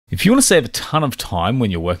If you want to save a ton of time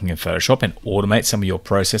when you're working in Photoshop and automate some of your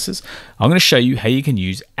processes, I'm going to show you how you can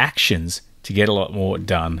use actions to get a lot more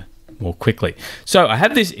done more quickly. So I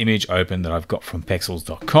have this image open that I've got from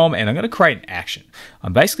pexels.com, and I'm going to create an action.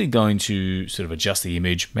 I'm basically going to sort of adjust the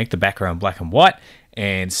image, make the background black and white,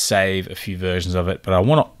 and save a few versions of it, but I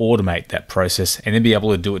want to automate that process and then be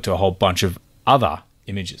able to do it to a whole bunch of other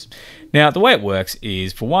images. Now, the way it works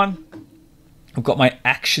is, for one, I've got my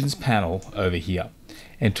actions panel over here.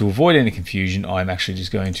 And to avoid any confusion, I'm actually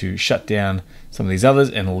just going to shut down some of these others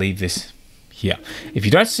and leave this here. If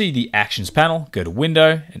you don't see the actions panel, go to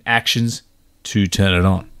Window and Actions to turn it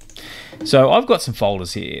on. So I've got some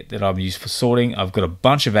folders here that I've used for sorting. I've got a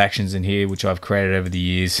bunch of actions in here which I've created over the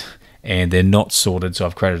years, and they're not sorted, so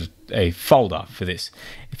I've created a folder for this.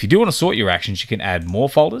 If you do want to sort your actions, you can add more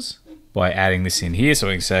folders by adding this in here. So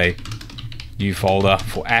I can say new folder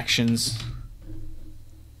for actions,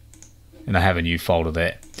 and I have a new folder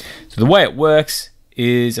there. So the way it works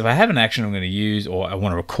is, if I have an action I'm going to use, or I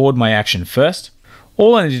want to record my action first,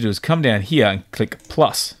 all I need to do is come down here and click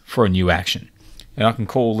plus for a new action. And I can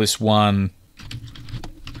call this one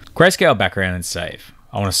grayscale background and save.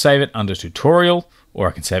 I want to save it under tutorial, or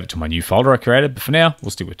I can save it to my new folder I created, but for now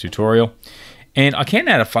we'll stick with tutorial. And I can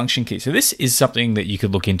add a function key. So this is something that you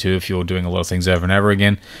could look into if you're doing a lot of things over and over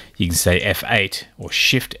again. You can say F8 or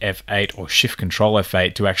Shift F8 or Shift Control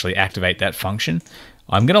F8 to actually activate that function.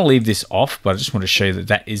 I'm going to leave this off, but I just want to show you that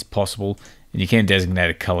that is possible, and you can designate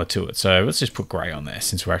a color to it. So let's just put gray on there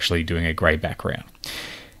since we're actually doing a gray background.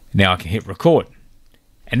 Now I can hit record.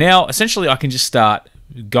 And now essentially I can just start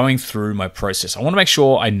going through my process. I want to make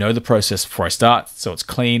sure I know the process before I start, so it's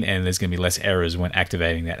clean and there's going to be less errors when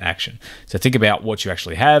activating that action. So think about what you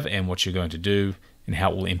actually have and what you're going to do and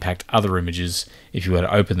how it will impact other images if you were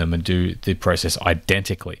to open them and do the process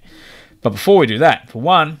identically. But before we do that, for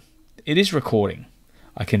one, it is recording.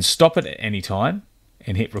 I can stop it at any time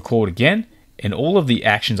and hit record again, and all of the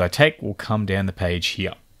actions I take will come down the page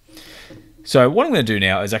here. So what I'm going to do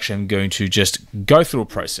now is actually I'm going to just go through a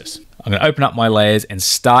process. I'm going to open up my layers and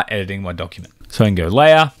start editing my document. So I can go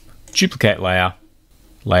Layer, Duplicate Layer,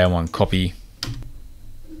 Layer 1 Copy,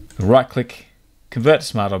 right click, Convert to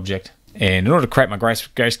Smart Object. And in order to create my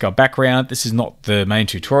grayscale background, this is not the main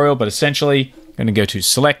tutorial, but essentially I'm going to go to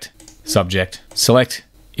Select, Subject, Select,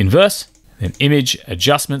 Inverse, then Image,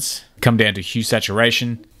 Adjustments, come down to Hue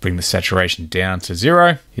Saturation, bring the saturation down to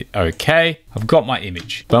 0, hit OK. I've got my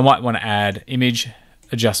image, but I might want to add Image,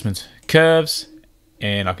 Adjustment, Curves,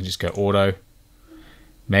 and I can just go Auto.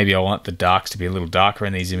 Maybe I want the darks to be a little darker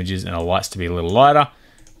in these images and the lights to be a little lighter.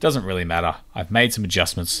 Doesn't really matter. I've made some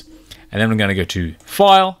adjustments, and then I'm going to go to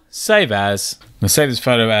File, Save As. I'm going to save this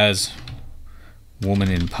photo as Woman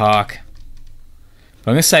in Park. But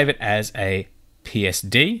I'm going to save it as a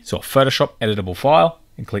PSD, so a Photoshop editable file,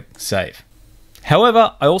 and click Save.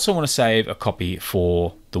 However, I also want to save a copy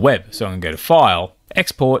for the web. So I'm going to go to File,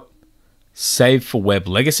 Export, Save for Web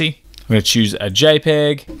Legacy. I'm going to choose a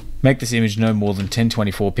JPEG, make this image no more than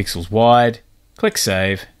 1024 pixels wide, click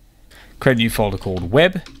Save, create a new folder called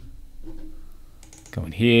Web, go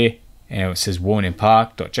in here, and it says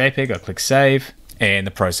womaninpark.jpg, I click Save, and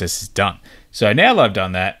the process is done. So now that I've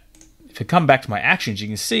done that, if I come back to my actions, you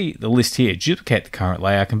can see the list here. Duplicate the current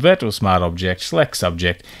layer, convert to a smart object, select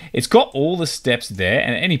subject. It's got all the steps there,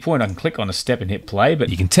 and at any point I can click on a step and hit play, but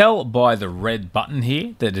you can tell by the red button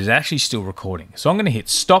here that it's actually still recording. So I'm going to hit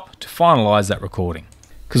stop to finalize that recording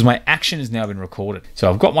because my action has now been recorded. So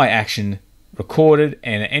I've got my action recorded,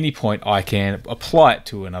 and at any point I can apply it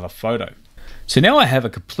to another photo. So now I have a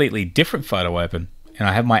completely different photo open, and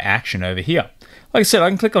I have my action over here. Like I said, I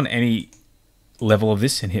can click on any level of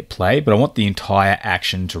this and hit play, but I want the entire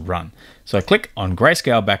action to run. So I click on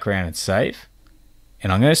grayscale background and save,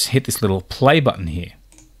 and I'm going to hit this little play button here.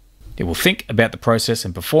 It will think about the process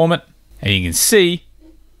and perform it, and you can see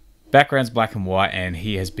background's black and white, and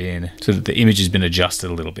here has been, so that the image has been adjusted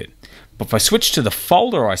a little bit. But if I switch to the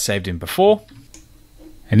folder I saved in before,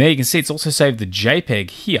 and there you can see it's also saved the JPEG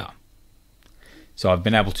here. So I've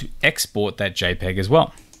been able to export that JPEG as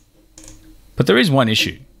well. But there is one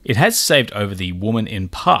issue. It has saved over the Woman in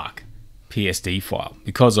Park PSD file.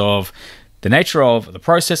 Because of the nature of the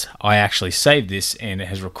process, I actually saved this, and it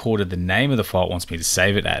has recorded the name of the file it wants me to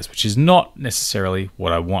save it as, which is not necessarily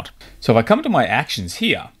what I want. So if I come to my actions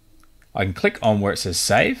here, I can click on where it says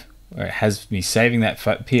save, where it has me saving that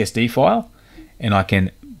PSD file, and I can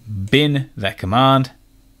bin that command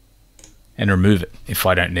and remove it if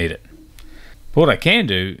I don't need it. But what I can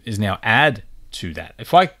do is now add to that.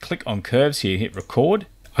 If I click on curves here, hit record,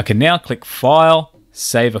 I can now click File,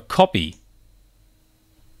 Save a Copy,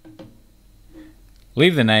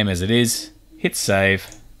 leave the name as it is, hit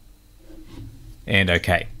Save, and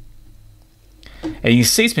OK. And you can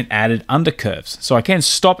see it's been added under curves. So I can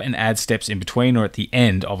stop and add steps in between or at the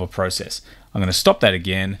end of a process. I'm going to stop that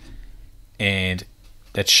again, and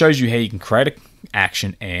that shows you how you can create an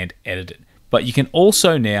action and edit it. But you can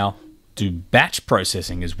also now do batch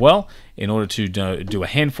processing as well in order to do a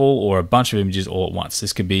handful or a bunch of images all at once.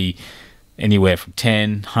 This could be anywhere from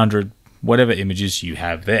 10, 100, whatever images you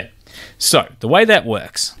have there. So the way that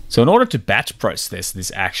works, so in order to batch process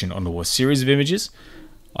this action onto a series of images,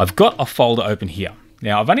 I've got a folder open here.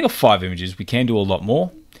 Now I've only got 5 images. We can do a lot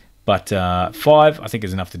more, but 5 I think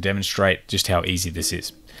is enough to demonstrate just how easy this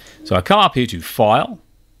is. So I come up here to File,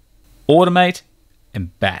 Automate,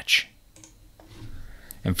 and Batch.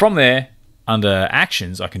 And from there, under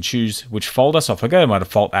Actions, I can choose which folder. So if I go to my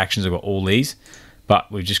default actions, I've got all these,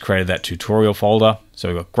 but we've just created that tutorial folder. So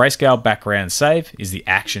we've got grayscale, background, save is the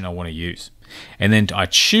action I want to use. And then I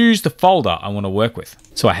choose the folder I want to work with.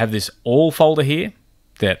 So I have this all folder here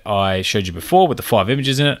that I showed you before with the 5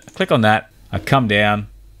 images in it. I click on that, I come down,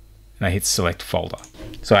 and I hit select folder.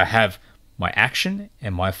 So I have my action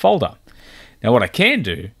and my folder. Now what I can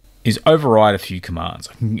do is override a few commands.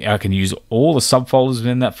 I can use all the subfolders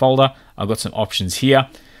within that folder. I've got some options here,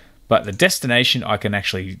 but the destination, I can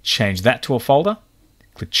actually change that to a folder.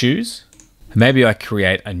 Click choose. Maybe I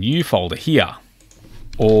create a new folder here,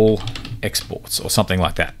 all exports or something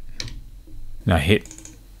like that. And I hit,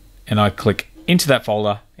 and I click into that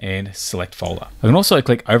folder and select folder. I can also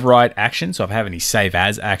click override action. So if I have any save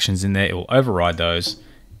as actions in there, it will override those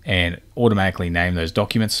and automatically name those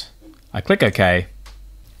documents. I click OK,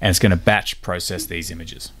 and it's going to batch process these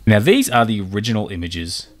images. Now these are the original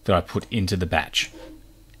images that I put into the batch.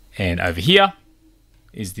 And over here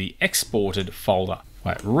is the exported folder. If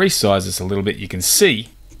I resize this a little bit, you can see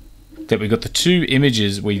that we've got the 2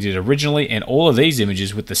 images we did originally and all of these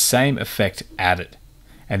images with the same effect added.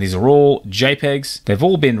 And these are all JPEGs. They've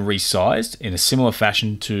all been resized in a similar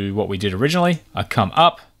fashion to what we did originally. I come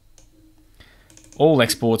up, all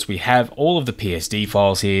exports, we have all of the PSD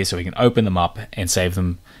files here, so we can open them up and save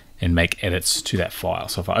them and make edits to that file.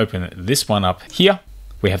 So if I open this one up here,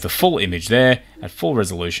 we have the full image there at full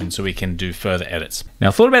resolution, so we can do further edits. Now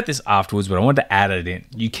I thought about this afterwards, but I wanted to add it in.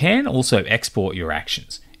 You can also export your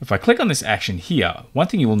actions. If I click on this action here, one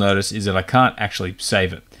thing you will notice is that I can't actually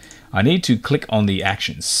save it. I need to click on the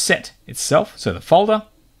action set itself, so the folder,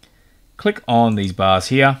 click on these bars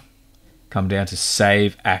here, come down to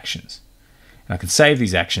save actions. And I can save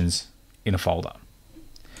these actions in a folder.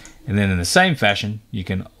 And then in the same fashion, you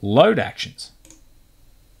can load actions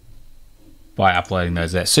by uploading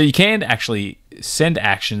those there. So you can actually send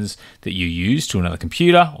actions that you use to another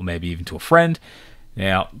computer or maybe even to a friend.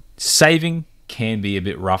 Now, saving can be a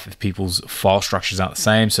bit rough if people's file structures aren't the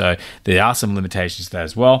same, so there are some limitations to that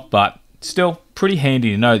as well, but still pretty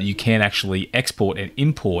handy to know that you can actually export and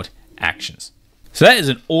import actions. So that is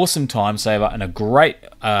an awesome time saver and a great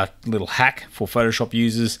little hack for Photoshop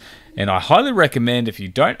users, and I highly recommend if you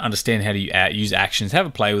don't understand how to use actions, have a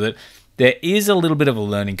play with it. There is a little bit of a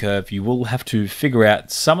learning curve. You will have to figure out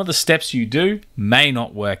some of the steps you do may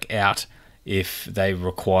not work out if they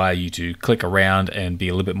require you to click around and be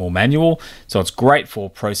a little bit more manual. So it's great for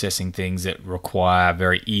processing things that require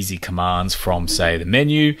very easy commands from, say, the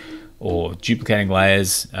menu or duplicating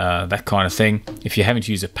layers, that kind of thing. If you're having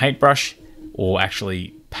to use a paintbrush or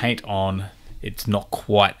actually paint on, it's not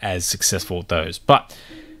quite as successful with those. But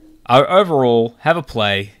overall, have a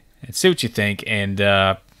play and see what you think, and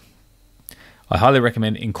I highly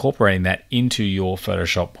recommend incorporating that into your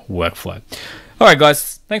Photoshop workflow. Alright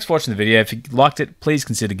guys, thanks for watching the video. If you liked it, please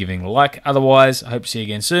consider giving it a like. Otherwise, I hope to see you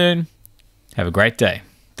again soon. Have a great day.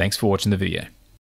 Thanks for watching the video.